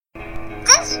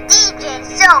This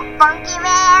DJ's so funky,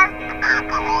 man.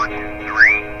 On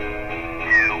 3, 2,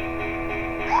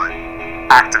 1,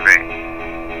 activate.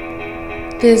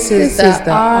 This is the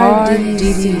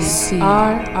RDDC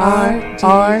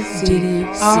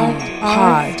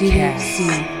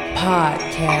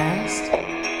podcast.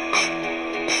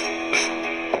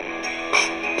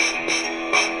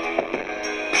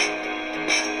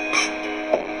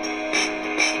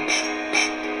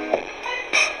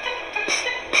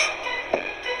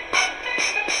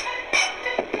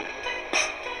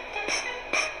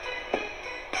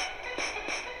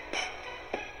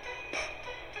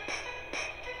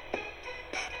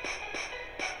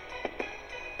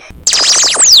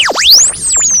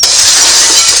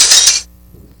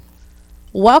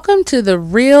 Welcome to the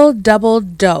Real Double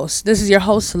Dose. This is your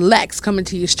host Lex coming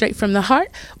to you straight from the heart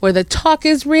where the talk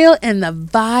is real and the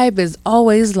vibe is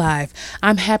always live.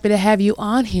 I'm happy to have you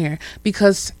on here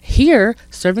because here,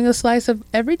 serving a slice of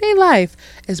everyday life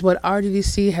is what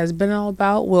RDDC has been all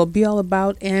about, will be all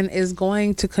about, and is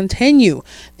going to continue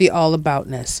the all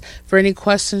aboutness. For any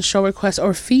questions, show requests,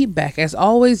 or feedback, as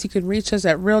always, you can reach us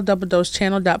at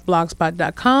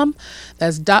realdoubledosechannel.blogspot.com.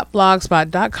 That's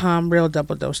 .blogspot.com, Real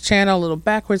Double Dose Channel, a little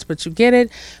backwards, but you get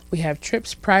it. We have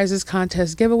trips, prizes,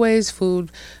 contests, giveaways,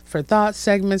 food for thought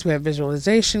segments. We have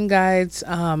visualization guides.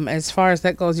 As far as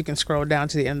that goes, you can scroll down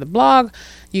to the end of the blog.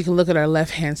 You can look at our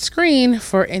left-hand screen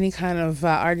for any kind of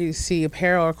RDC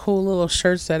apparel or cool little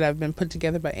shirts that have been put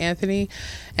together by Anthony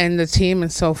and the team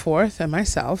and so forth, and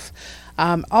myself.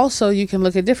 Also, you can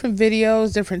look at different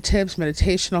videos, different tips,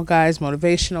 meditational guides,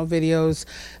 motivational videos,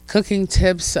 cooking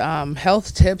tips,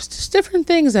 health tips, just different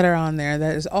things that are on there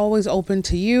that is always open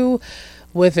to you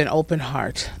with an open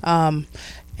heart.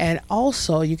 And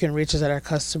also, you can reach us at our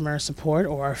customer support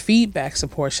or our feedback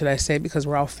support, should I say, because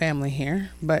we're all family here.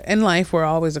 But in life, we're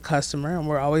always a customer and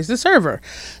we're always the server.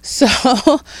 So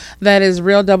that is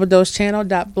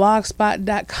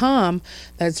realdoubledosechannel.blogspot.com.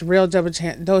 That's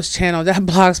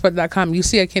realdoubledosechannel.blogspot.com. You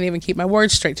see, I can't even keep my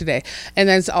words straight today. And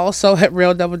that's also at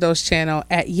realdoubledosechannel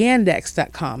at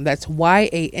yandex.com. That's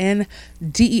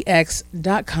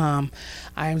YANDEX.com.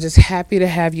 I am just happy to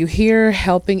have you here,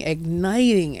 helping,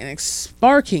 igniting, and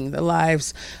sparking the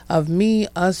lives of me,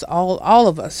 us, all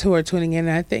of us who are tuning in.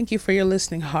 And I thank you for your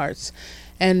listening hearts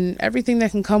and everything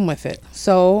that can come with it.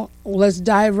 So let's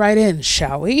dive right in,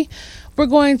 shall we? We're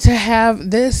going to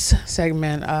have this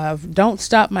segment of Don't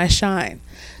Stop My Shine.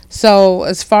 So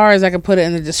as far as I can put it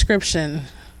in the description,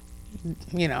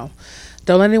 you know,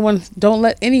 don't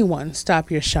let anyone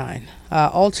stop your shine,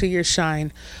 alter your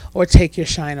shine, or take your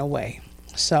shine away.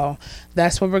 So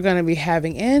that's what we're going to be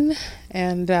having in.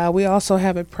 And we also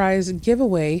have a prize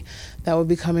giveaway that will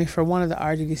be coming for one of the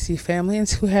RDDC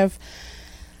families who have,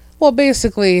 well,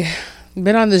 basically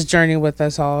been on this journey with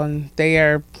us all. And they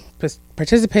are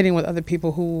participating with other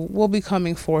people who will be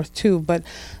coming forth too. But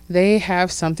they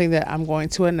have something that I'm going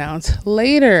to announce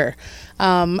later.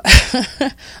 But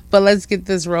let's get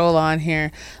this roll on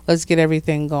here. Let's get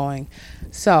everything going.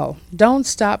 So don't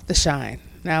stop the shine.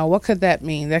 Now, what could that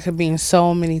mean? That could mean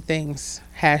so many things.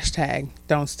 Hashtag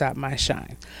don't stop my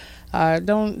shine.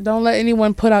 Don't let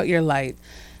anyone put out your light.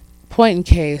 Point in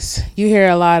case, you hear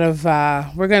a lot of,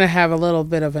 we're going to have a little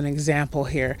bit of an example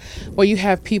here where you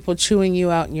have people chewing you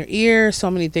out in your ear,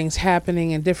 so many things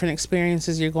happening and different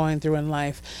experiences you're going through in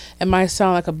life. It might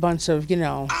sound like a bunch of, you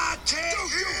know,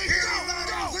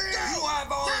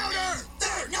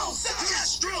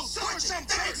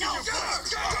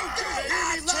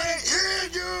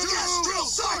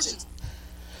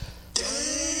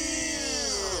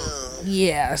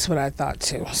 yeah, that's what I thought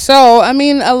too. So, I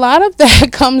mean, a lot of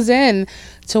that comes in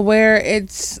to where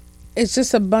it's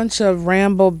just a bunch of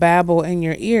ramble babble in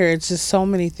your ear. It's just so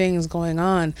many things going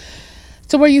on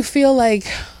to where you feel like,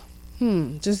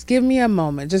 just give me a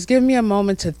moment. Just give me a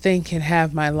moment to think and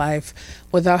have my life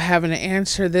without having to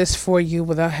answer this for you,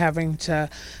 without having to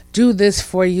do this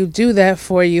for you, do that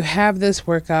for you, have this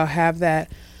workout, have that.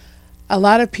 A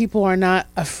lot of people are not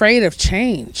afraid of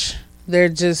change. They're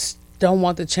just don't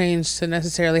want the change to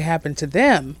necessarily happen to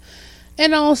them.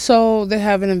 And also they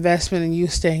have an investment in you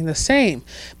staying the same,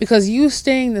 because you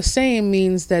staying the same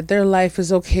means that their life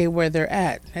is okay where they're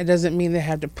at. It doesn't mean they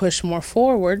have to push more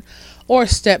forward or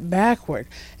step backward.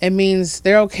 It means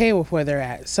they're okay with where they're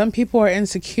at. Some people are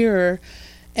insecure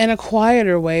in a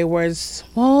quieter way, where it's,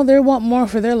 well, they want more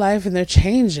for their life and they're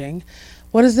changing.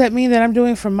 What does that mean that I'm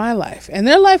doing for my life? And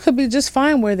their life could be just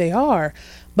fine where they are.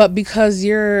 But because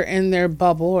you're in their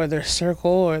bubble or their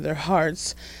circle or their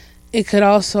hearts, it could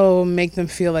also make them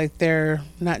feel like they're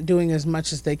not doing as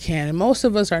much as they can. And most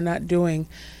of us are not doing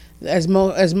as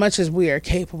much as we are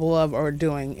capable of or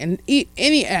doing in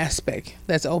any aspect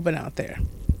that's open out there.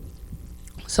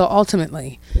 So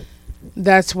ultimately,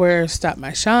 that's where stop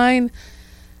my shine,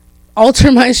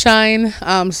 alter my shine,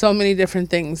 so many different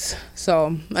things.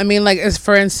 So I mean, like, as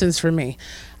for instance, for me,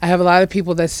 I have a lot of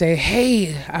people that say,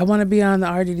 hey, I want to be on the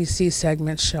RDDC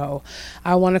segment show.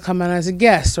 I want to come on as a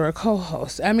guest or a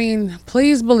co-host. I mean,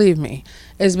 please believe me,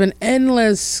 it's been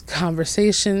endless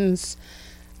conversations,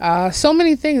 so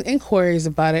many things, inquiries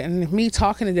about it, and me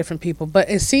talking to different people. But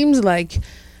it seems like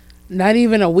not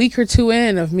even a week or two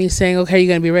in of me saying, okay, you're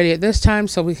going to be ready at this time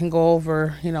so we can go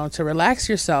over, to relax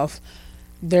yourself.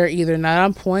 They're either not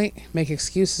on point, make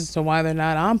excuses to why they're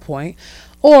not on point,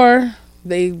 or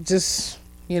they just,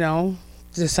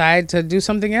 decide to do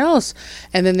something else.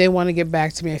 And then they want to get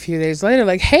back to me a few days later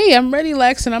like, hey, I'm ready,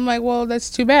 Lex. And I'm like, well, that's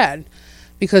too bad,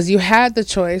 because you had the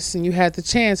choice and you had the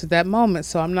chance at that moment.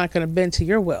 So I'm not going to bend to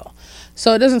your will.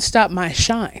 So it doesn't stop my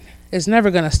shine. It's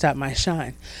never going to stop my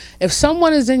shine. If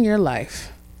someone is in your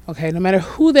life, okay, no matter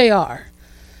who they are,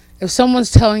 if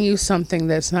someone's telling you something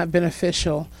that's not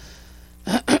beneficial,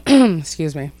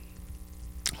 excuse me,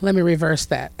 let me reverse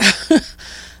that.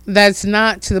 That's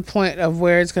not to the point of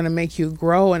where it's going to make you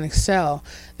grow and excel,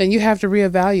 then you have to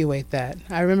reevaluate that.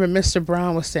 I remember Mr.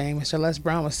 Les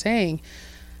Brown was saying,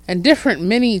 and different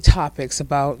many topics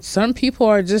about some people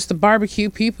are just the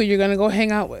barbecue people you're going to go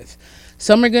hang out with.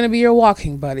 Some are going to be your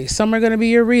walking buddy. Some are going to be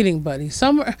your reading buddy.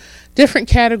 Some are different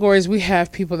categories. We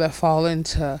have people that fall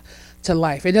into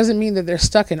life. It doesn't mean that they're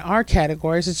stuck in our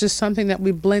categories. It's just something that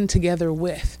we blend together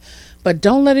with. But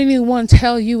don't let anyone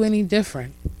tell you any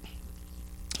different.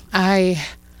 I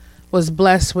was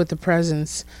blessed with the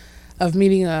presence of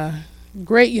meeting a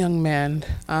great young man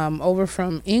over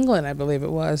from England, I believe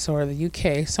it was, or the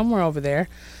UK, somewhere over there.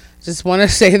 Just want to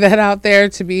say that out there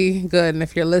to be good. And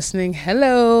if you're listening,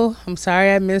 hello. I'm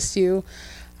sorry I missed you.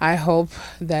 I hope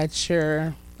that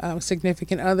your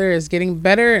significant other is getting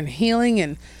better and healing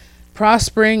and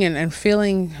prospering and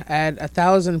feeling at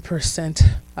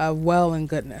 1,000% well and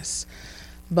goodness.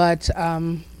 But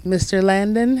Mr.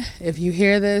 Landon, if you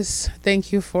hear this,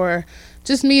 thank you for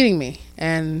just meeting me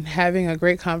and having a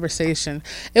great conversation.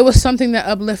 It was something that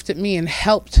uplifted me and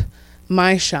helped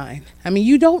my shine. I mean,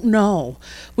 you don't know.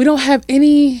 We don't have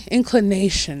any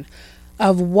inclination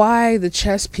of why the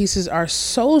chess pieces are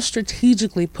so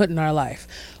strategically put in our life.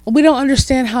 We don't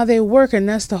understand how they work, and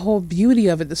that's the whole beauty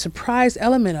of it, the surprise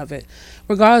element of it,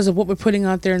 regardless of what we're putting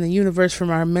out there in the universe from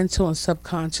our mental and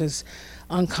subconscious,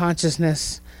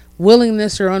 unconsciousness,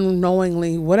 willingness or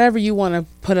unknowingly, whatever you want to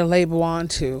put a label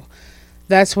onto.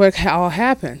 That's what all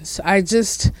happens. I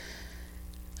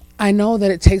know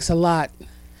that it takes a lot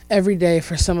every day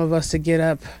for some of us to get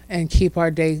up and keep our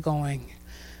day going.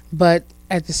 But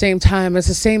at the same time, it's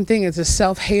the same thing as a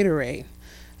self-haterade.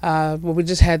 Well, we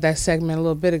just had that segment a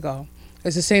little bit ago.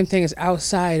 It's the same thing as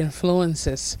outside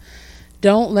influences.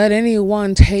 Don't let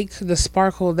anyone take the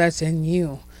sparkle that's in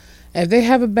you. If they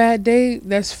have a bad day,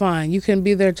 that's fine. You can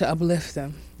be there to uplift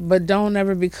them. But don't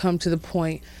ever become to the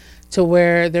point to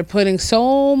where they're putting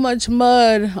so much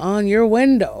mud on your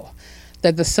window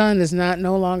that the sun is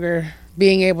no longer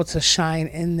being able to shine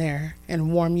in there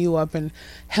and warm you up and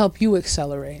help you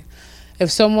accelerate. If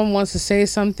someone wants to say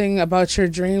something about your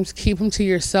dreams, keep them to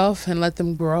yourself and let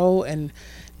them grow and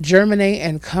germinate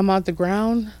and come out the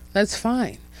ground. That's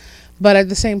fine. But at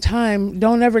the same time,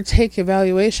 don't ever take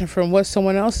evaluation from what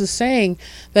someone else is saying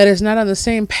that is not on the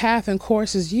same path and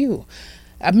course as you.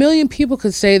 1 million people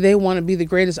could say they want to be the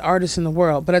greatest artist in the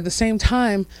world, but at the same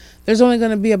time, there's only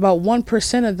going to be about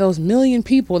 1% of those 1 million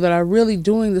people that are really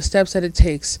doing the steps that it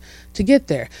takes to get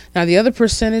there. Now, the other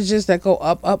percentages that go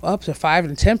up to 5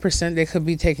 and 10%, they could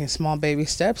be taking small baby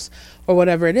steps or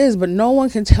whatever it is, but no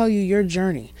one can tell you your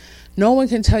journey. No one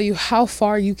can tell you how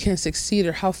far you can succeed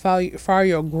or how far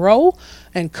you'll grow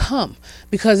and come,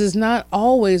 because it's not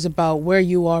always about where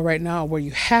you are right now or where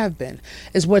you have been.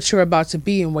 It's what you're about to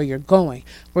be and where you're going.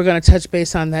 We're going to touch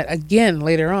base on that again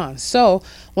later on. So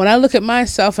when I look at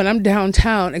myself and I'm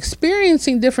downtown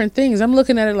experiencing different things, I'm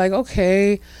looking at it like,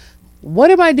 okay,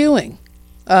 what am I doing?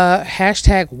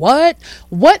 Hashtag what?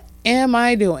 What am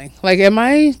I doing? Like, am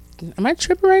I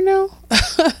tripping right now?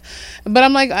 But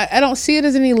I'm like, I don't see it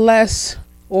as any less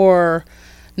or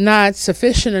not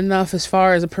sufficient enough as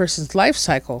far as a person's life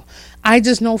cycle. I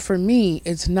just know for me,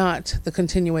 it's not the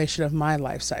continuation of my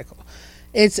life cycle.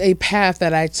 It's a path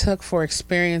that I took for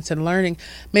experience and learning.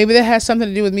 Maybe that has something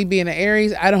to do with me being an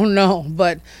Aries. I don't know,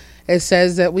 but it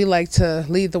says that we like to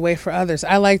lead the way for others.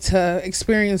 I like to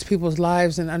experience people's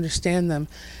lives and understand them.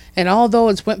 And although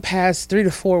it's went past 3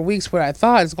 to 4 weeks where I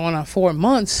thought it's going on 4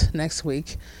 months next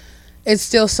week, it's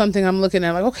still something I'm looking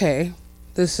at like, okay,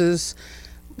 this is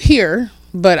here,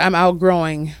 but I'm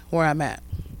outgrowing where I'm at.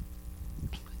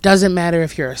 Doesn't matter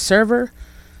if you're a server,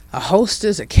 a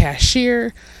hostess, a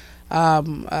cashier,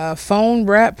 a phone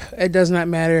rep. It does not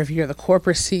matter if you're the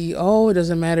corporate CEO. It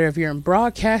doesn't matter if you're in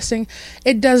broadcasting.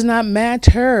 It does not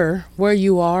matter where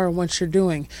you are or what you're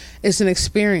doing. It's an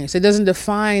experience. It doesn't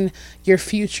define your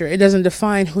future. It doesn't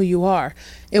define who you are.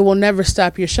 It will never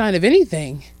stop your shine. If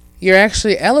anything, you're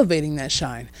actually elevating that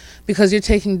shine because you're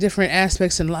taking different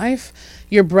aspects in life.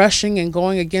 You're brushing and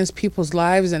going against people's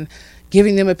lives and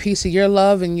giving them a piece of your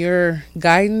love and your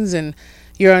guidance and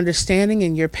your understanding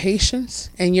and your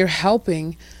patience, and you're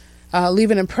helping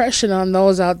leave an impression on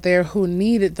those out there who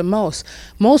need it the most.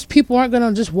 Most people aren't going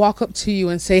to just walk up to you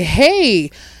and say,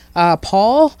 hey,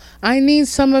 Paul, I need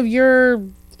some of your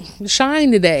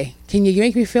shine today. Can you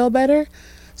make me feel better?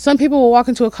 Some people will walk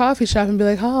into a coffee shop and be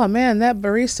like, oh man, that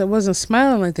barista wasn't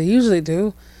smiling like they usually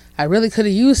do. I really could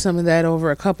have used some of that over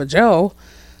a cup of Joe.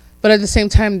 But at the same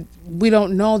time, we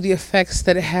don't know the effects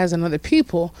that it has on other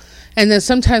people. And then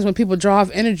sometimes when people draw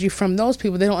off energy from those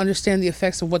people, they don't understand the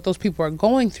effects of what those people are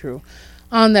going through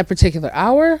on that particular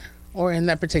hour or in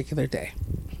that particular day.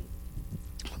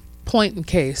 Point in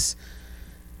case,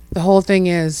 the whole thing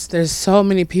is there's so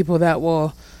many people that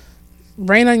will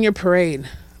rain on your parade,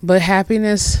 but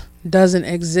happiness doesn't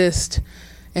exist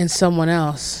in someone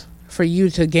else for you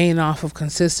to gain off of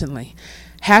consistently.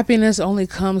 Happiness only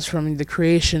comes from the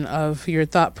creation of your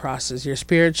thought process, your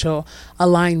spiritual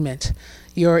alignment,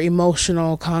 your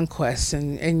emotional conquests,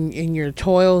 and your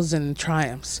toils and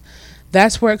triumphs.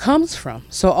 That's where it comes from.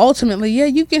 So ultimately, yeah,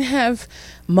 you can have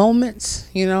moments,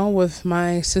 with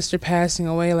my sister passing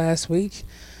away last week,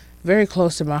 very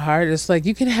close to my heart. It's like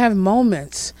you can have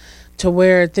moments to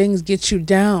where things get you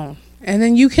down. And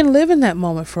then you can live in that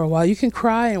moment for a while. You can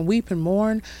cry and weep and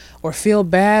mourn or feel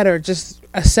bad or just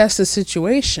assess the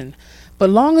situation. But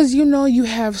long as you know you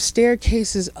have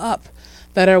staircases up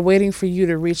that are waiting for you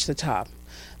to reach the top.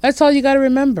 That's all you got to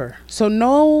remember. So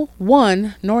no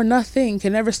one nor nothing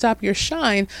can ever stop your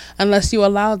shine unless you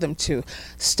allow them to.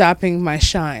 Stopping my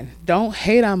shine. Don't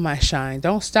hate on my shine.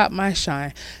 Don't stop my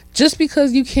shine. Just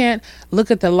because you can't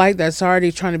look at the light that's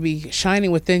already trying to be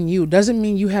shining within you doesn't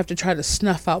mean you have to try to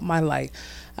snuff out my light.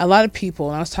 A lot of people,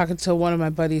 and I was talking to one of my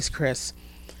buddies, Chris,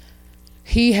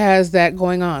 he has that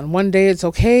going on. One day it's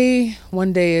okay.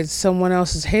 One day it's someone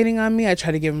else is hating on me. I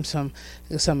try to give them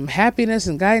some happiness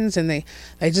and guidance, and they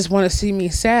just want to see me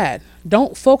sad.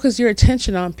 Don't focus your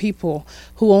attention on people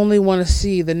who only want to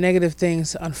see the negative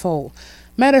things unfold.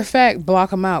 Matter of fact, block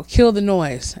them out. Kill the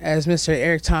noise, as Mr.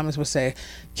 Eric Thomas would say.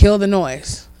 Kill the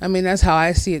noise. I mean, that's how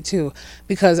I see it too.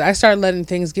 Because I started letting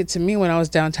things get to me when I was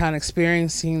downtown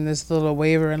experiencing this little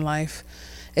waver in life.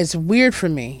 It's weird for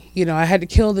me. I had to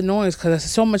kill the noise because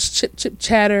there's so much chip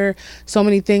chatter, so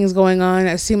many things going on.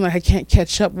 It seemed like I can't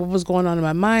catch up what was going on in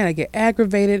my mind. I get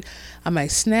aggravated. I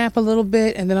might snap a little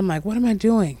bit. And then I'm like, what am I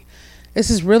doing? This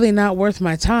is really not worth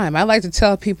my time. I like to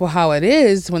tell people how it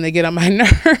is when they get on my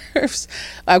nerves.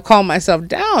 I've calmed myself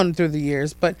down through the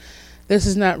years, but this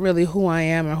is not really who I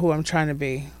am or who I'm trying to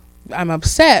be. I'm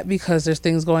upset because there's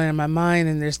things going on in my mind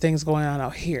and there's things going on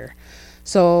out here.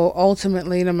 So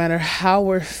ultimately, no matter how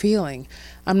we're feeling,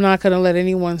 I'm not going to let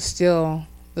anyone steal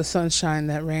the sunshine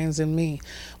that reigns in me.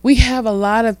 We have a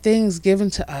lot of things given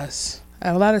to us,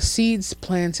 a lot of seeds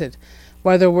planted,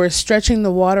 whether we're stretching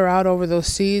the water out over those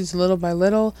seeds little by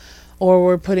little, or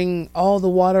we're putting all the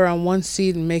water on one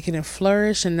seed and making it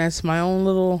flourish. And that's my own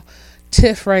little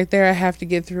tiff right there I have to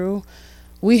get through.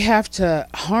 We have to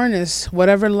harness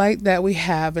whatever light that we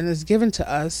have and is given to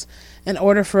us in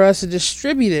order for us to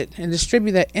distribute it and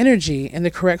distribute that energy in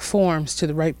the correct forms to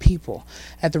the right people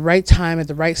at the right time, at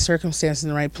the right circumstances, in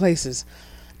the right places.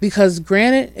 Because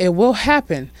granted, it will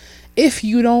happen if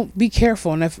you don't be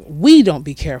careful, and if we don't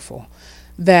be careful,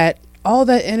 that all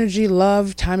that energy,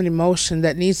 love, time, and emotion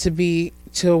that needs to be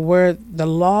to where the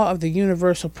law of the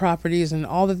universal properties and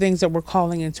all the things that we're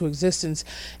calling into existence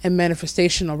and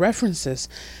manifestational references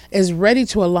is ready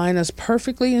to align us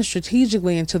perfectly and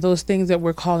strategically into those things that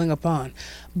we're calling upon.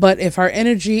 But if our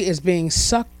energy is being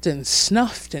sucked and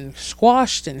snuffed and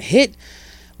squashed and hit,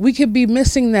 we could be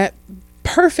missing that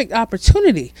perfect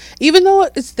opportunity. Even though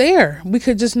it's there, we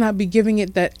could just not be giving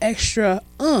it that extra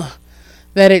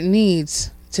that it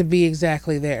needs to be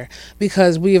exactly there,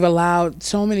 because we've allowed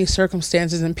so many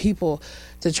circumstances and people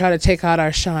to try to take out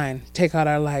our shine, take out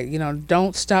our light.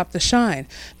 Don't stop the shine,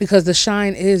 because the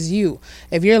shine is you.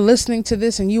 If you're listening to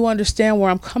this and you understand where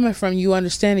I'm coming from, you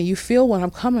understand and you feel where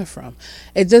I'm coming from.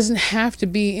 It doesn't have to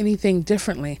be anything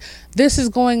differently. This is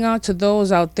going out to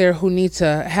those out there who need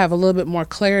to have a little bit more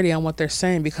clarity on what they're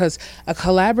saying, because a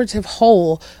collaborative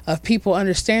whole of people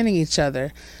understanding each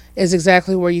other is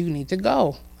exactly where you need to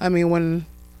go. I mean, when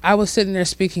I was sitting there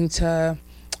speaking to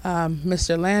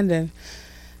Mr. Landon,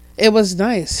 it was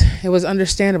nice. It was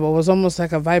understandable. It was almost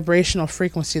like a vibrational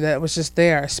frequency that was just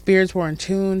there. Our spirits were in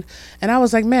tune. And I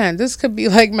was like, man, this could be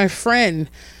like my friend.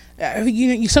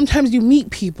 Sometimes you meet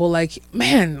people like,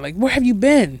 man, like, where have you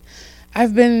been?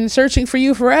 I've been searching for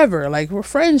you forever. Like, we're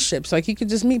friendships. Like, you could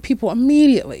just meet people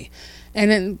immediately. And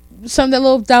then that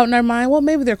little doubt in our mind, well,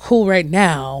 maybe they're cool right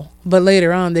now, but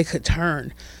later on they could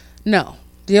turn. No,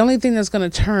 the only thing that's going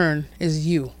to turn is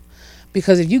you.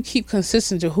 Because if you keep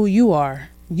consistent to who you are,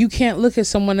 you can't look at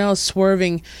someone else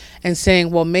swerving and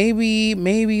saying, well, maybe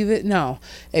that. No,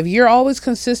 if you're always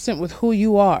consistent with who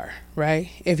you are, right?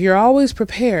 If you're always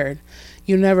prepared,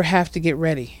 you never have to get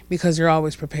ready, because you're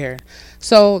always prepared.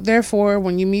 So therefore,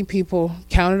 when you meet people,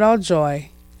 count it all joy.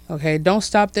 Okay, don't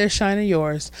stop their shine of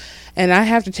yours. And I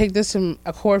have to take this in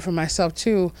accord for myself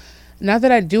too. Not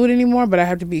that I do it anymore, but I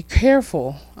have to be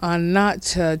careful on not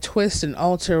to twist and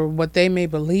alter what they may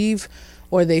believe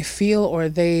or they feel or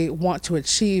they want to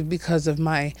achieve because of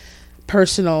my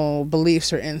personal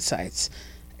beliefs or insights.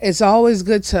 It's always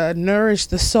good to nourish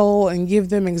the soul and give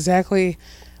them exactly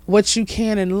what you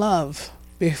can in love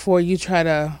before you try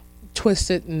to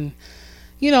twist it and,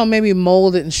 maybe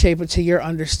mold it and shape it to your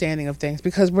understanding of things,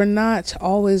 because we're not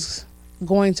always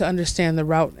going to understand the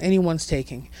route anyone's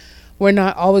taking. We're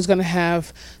not always going to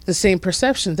have the same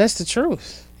perceptions. That's the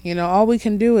truth. All we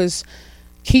can do is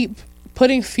keep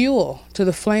putting fuel to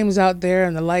the flames out there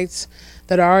and the lights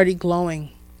that are already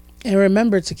glowing. And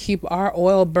remember to keep our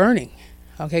oil burning.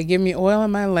 Okay, give me oil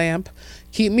in my lamp.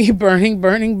 Keep me burning,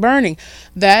 burning, burning.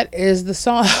 That is the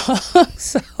song.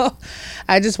 So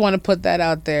I just want to put that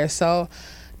out there. So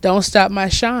don't stop my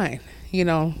shine.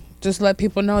 Just let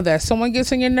people know that. Someone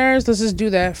gets on your nerves, let's just do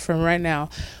that from right now.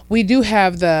 We do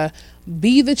have the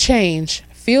be the change,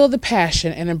 feel the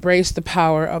passion, and embrace the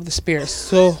power of the spirit.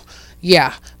 So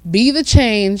yeah, be the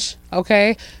change,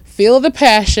 okay? Feel the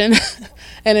passion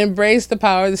and embrace the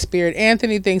power of the spirit.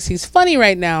 Anthony thinks he's funny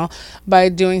right now by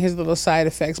doing his little side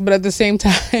effects, but at the same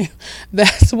time,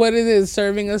 that's what it is,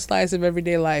 serving a slice of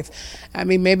everyday life. I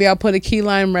mean, maybe I'll put a key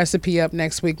lime recipe up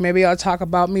next week. Maybe I'll talk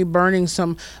about me burning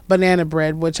some banana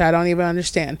bread, which I don't even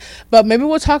understand. But maybe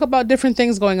we'll talk about different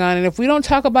things going on. And if we don't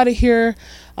talk about it here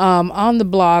on the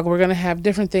blog, we're going to have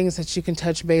different things that you can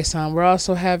touch base on. We're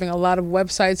also having a lot of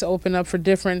websites open up for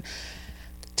different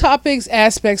topics,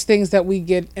 aspects, things that we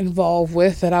get involved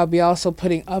with that I'll be also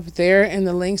putting up there in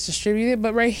the links distributed.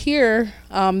 But right here,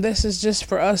 this is just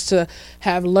for us to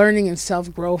have learning and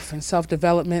self-growth and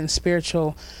self-development and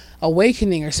spiritual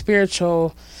awakening or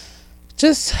spiritual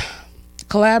just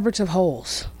collaborative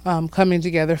wholes coming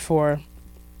together for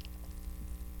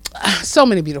so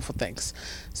many beautiful things.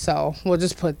 So we'll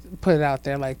just put it out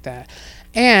there like that.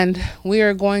 And we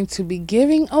are going to be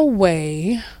giving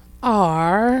away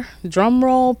our drum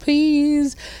roll,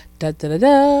 please. Da da da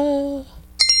da.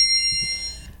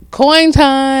 Coin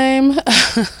time.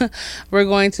 We're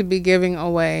going to be giving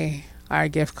away our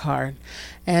gift card,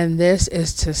 and this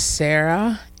is to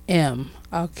Sarah M.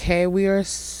 Okay, we are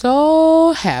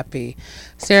so happy.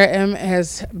 Sarah M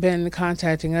has been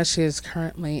contacting us. She is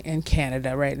currently in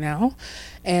Canada right now,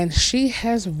 and she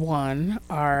has won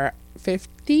our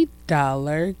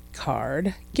 $50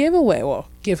 card giveaway. Well,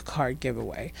 gift card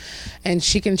giveaway. And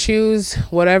she can choose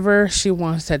whatever she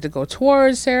wants that to go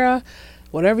towards, Sarah.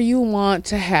 Whatever you want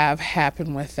to have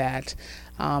happen with that.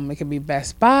 It could be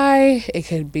Best Buy. It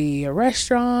could be a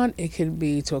restaurant. It could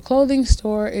be to a clothing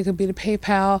store. It could be to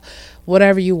PayPal.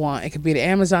 Whatever you want. It could be to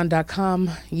Amazon.com.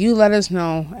 You let us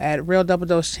know at Real Double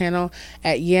Dose Channel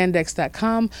at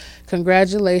Yandex.com.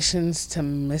 Congratulations to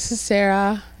Mrs.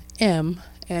 Sarah M.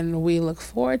 And we look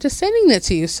forward to sending it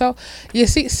to you. So you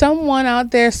see, someone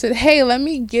out there said, hey, let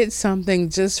me get something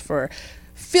just for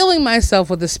filling myself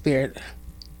with the spirit.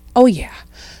 Oh, yeah.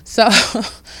 So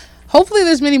hopefully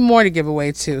there's many more to give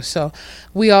away, too. So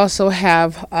we also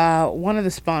have one of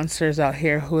the sponsors out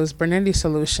here who is Bernetti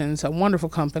Solutions, a wonderful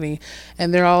company.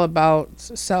 And they're all about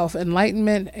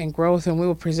self-enlightenment and growth. And we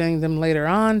will be presenting them later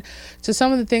on to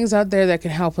some of the things out there that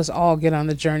can help us all get on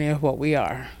the journey of what we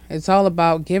are. It's all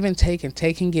about give and take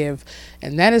and give.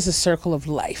 And that is a circle of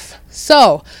life.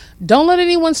 So don't let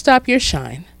anyone stop your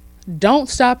shine. Don't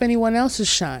stop anyone else's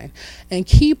shine and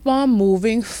keep on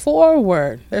moving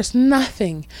forward. There's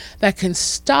nothing that can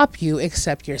stop you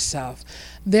except yourself.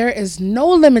 There is no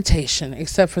limitation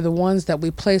except for the ones that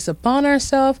we place upon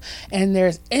ourselves, and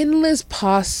there's endless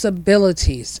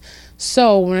possibilities.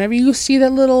 So whenever you see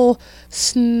that little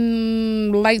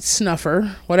light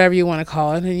snuffer, whatever you want to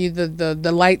call it, and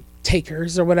the light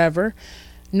takers or whatever,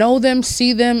 know them,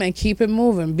 see them, and keep it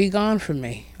moving. Be gone from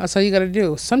me. That's all you got to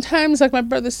do. Sometimes, like my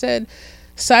brother said,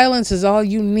 silence is all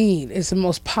you need. It's the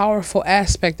most powerful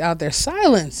aspect out there.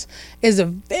 Silence is a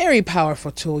very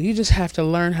powerful tool. You just have to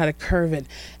learn how to curve it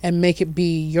and make it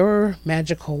be your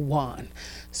magical wand.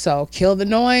 So kill the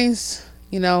noise,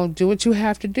 do what you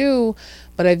have to do.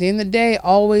 But at the end of the day,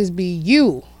 always be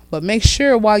you. But make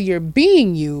sure while you're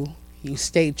being you, you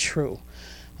stay true.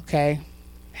 Okay?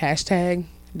 Hashtag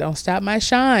don't stop my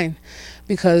shine,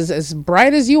 because as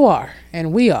bright as you are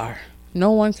and we are,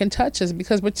 no one can touch us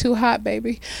because we're too hot,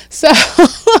 baby. So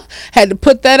had to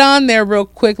put that on there real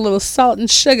quick, little salt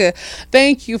and sugar.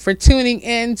 Thank you for tuning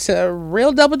in to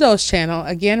Real Double Dose Channel.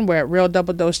 Again, we're at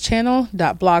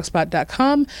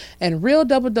realdoubledosechannel.blogspot.com and Real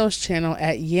Double Dose Channel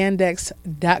at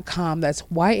yandex.com. That's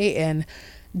YANDX.com.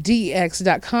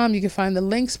 You can find the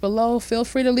links below. Feel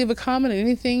free to leave a comment on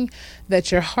anything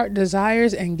that your heart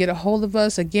desires and get a hold of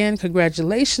us. Again,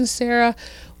 congratulations, Sarah.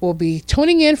 We'll be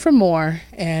tuning in for more,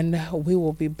 and we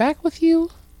will be back with you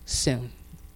soon.